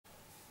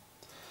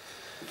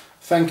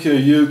Thank you,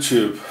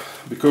 YouTube,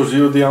 because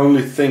you're the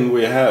only thing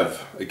we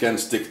have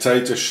against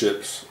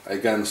dictatorships,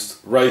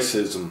 against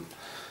racism,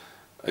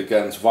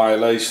 against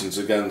violations,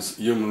 against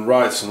human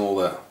rights and all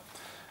that.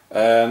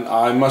 And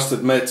I must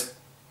admit,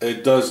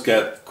 it does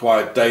get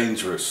quite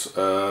dangerous,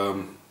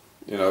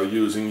 you know,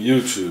 using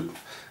YouTube,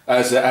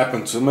 as it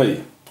happened to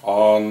me.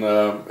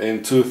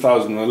 In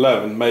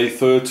 2011, May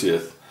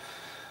 30th,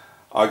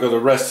 I got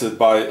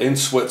arrested in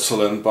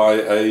Switzerland by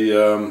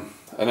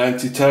an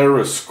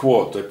anti-terrorist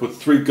squad. They put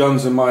 3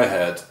 guns in my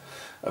head,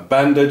 a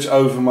bandage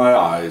over my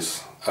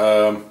eyes,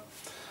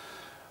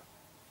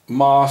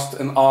 masked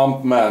and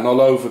armed men all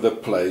over the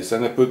place,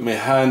 and they put me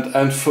hand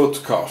and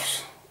foot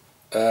cuffs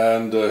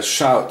and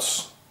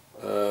shouts,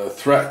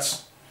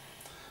 threats.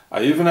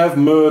 I even have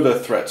murder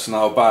threats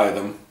now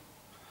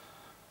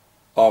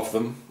of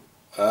them,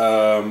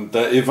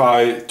 that if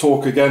I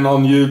talk again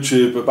on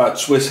YouTube about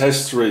Swiss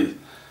history,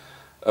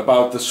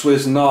 about the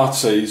Swiss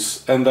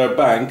Nazis and their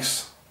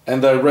banks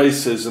and their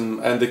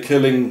racism and the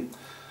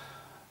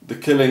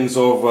killings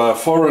of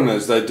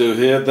foreigners they do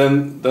here,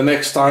 then the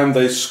next time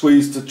they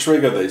squeeze the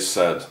trigger, they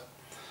said.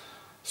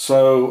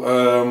 So,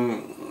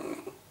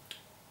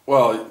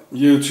 well,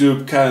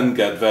 YouTube can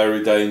get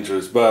very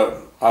dangerous, but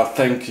I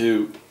thank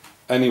you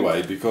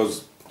anyway,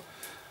 because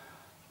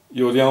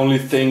you're the only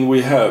thing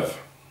we have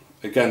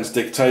against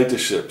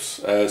dictatorships.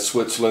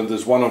 Switzerland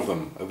is one of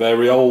them, a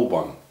very old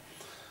one.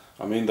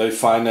 I mean, they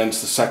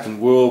financed the Second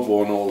World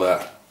War and all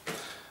that.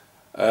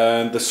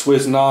 And the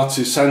Swiss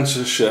Nazi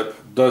censorship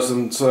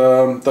doesn't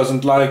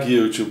like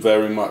YouTube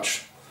very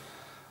much.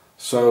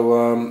 So,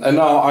 and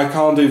now I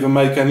can't even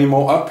make any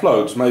more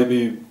uploads.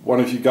 Maybe one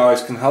of you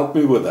guys can help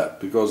me with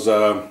that, because,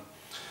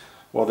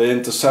 well, they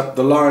intercept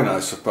the line, I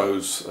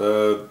suppose.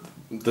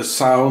 The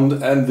sound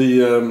and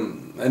the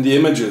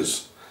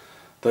images,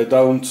 they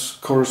don't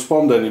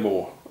correspond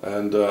anymore,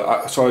 and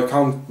so I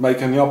can't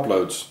make any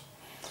uploads.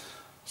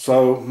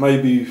 So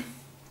maybe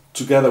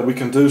together we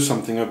can do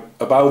something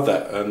about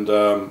that,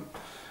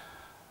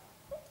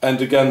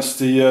 and against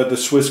the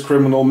Swiss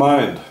criminal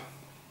mind.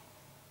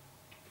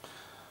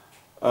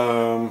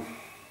 Yeah,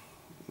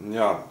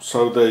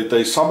 so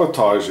they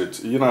sabotage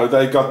it. You know,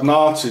 they got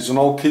Nazis in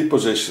all key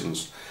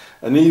positions,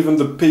 and even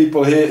the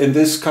people here in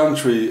this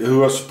country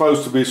who are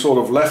supposed to be sort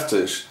of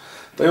leftish,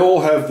 they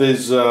all have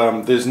these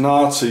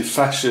Nazi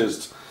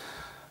fascist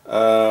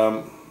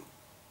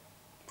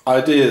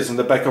ideas in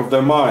the back of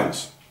their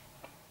minds.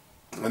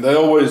 And they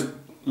always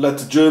let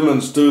the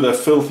Germans do their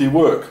filthy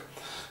work,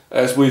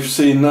 as we've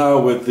seen now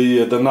with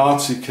the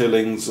Nazi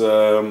killings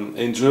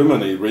in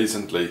Germany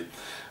recently,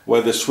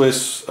 where the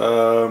Swiss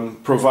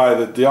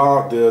provided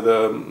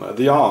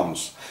the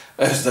arms,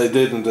 as they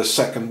did in the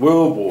Second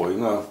World War, you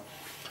know,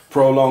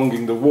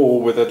 prolonging the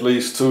war with at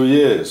least 2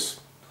 years.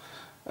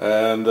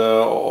 And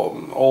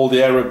all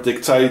the Arab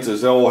dictators,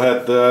 they all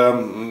had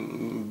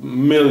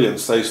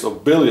millions,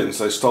 billions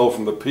they stole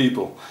from the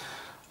people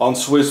on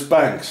Swiss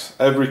banks.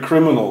 Every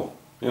criminal,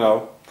 you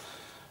know,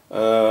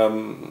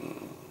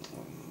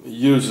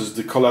 uses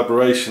the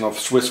collaboration of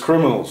Swiss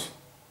criminals.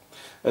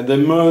 And they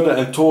murder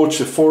and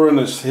torture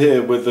foreigners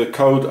here with the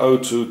code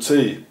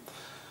O2T.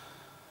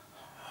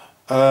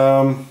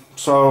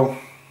 So,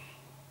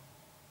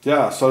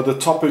 yeah, so the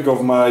topic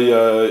of my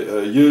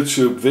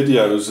YouTube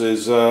videos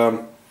is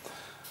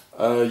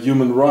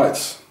human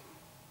rights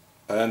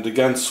and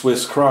against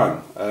Swiss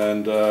crime.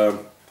 And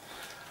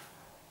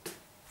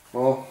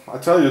well, I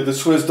tell you, the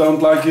Swiss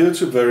don't like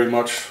YouTube very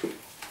much,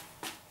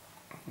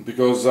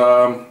 because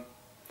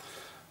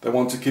they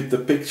want to keep the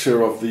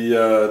picture of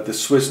the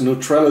Swiss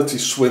neutrality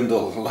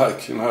swindle,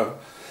 like, you know.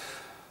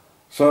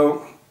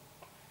 So,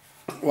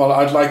 well,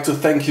 I'd like to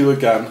thank you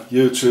again,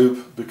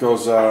 YouTube,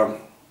 because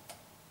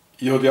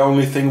you're the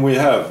only thing we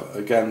have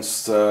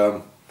against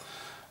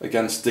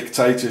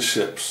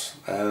dictatorships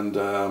and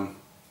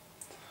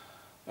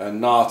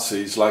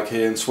Nazis, like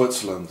here in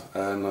Switzerland.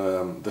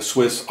 And the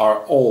Swiss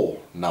are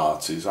all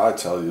Nazis, I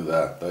tell you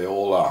that, they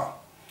all are.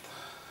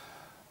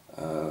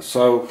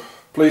 So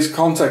please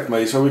contact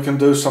me so we can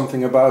do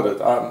something about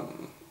it.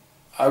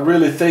 I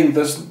really think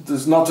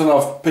there's not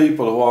enough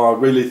people who are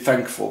really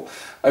thankful.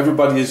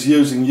 Everybody is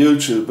using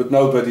YouTube, but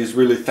nobody is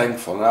really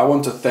thankful. And I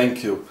want to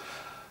thank you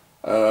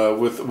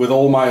with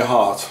all my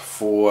heart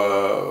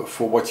for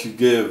what you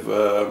give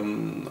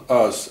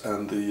us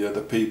and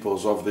the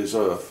peoples of this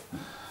earth.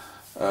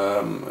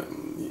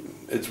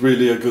 It's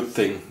really a good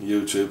thing,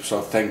 YouTube,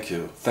 so thank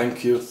you.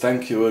 Thank you,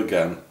 thank you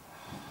again.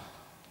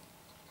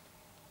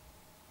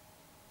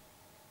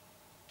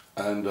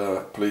 And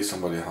please,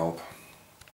 somebody help.